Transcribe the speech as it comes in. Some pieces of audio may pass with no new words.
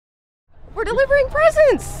We're delivering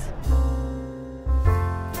presents.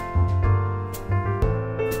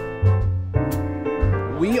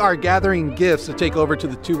 We are gathering gifts to take over to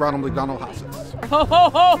the 2 Ronald McDonald houses.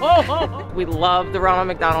 We love the Ronald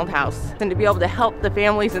McDonald House, and to be able to help the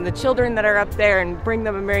families and the children that are up there and bring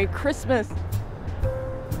them a Merry Christmas.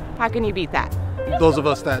 How can you beat that? Those of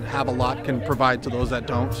us that have a lot can provide to those that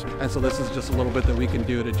don't, and so this is just a little bit that we can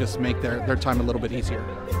do to just make their time a little bit easier.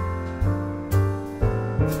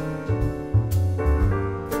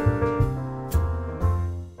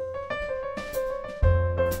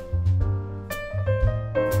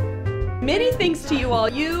 Many thanks to you all.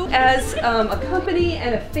 You as a company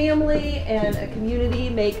and a family and a community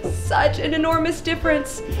make such an enormous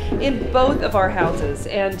difference in both of our houses,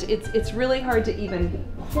 and it's really hard to even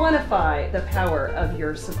quantify the power of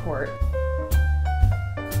your support.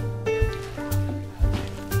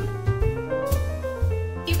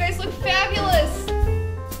 You guys look fabulous.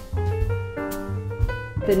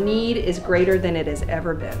 The need is greater than it has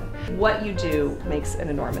ever been. What you do makes an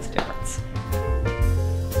enormous difference.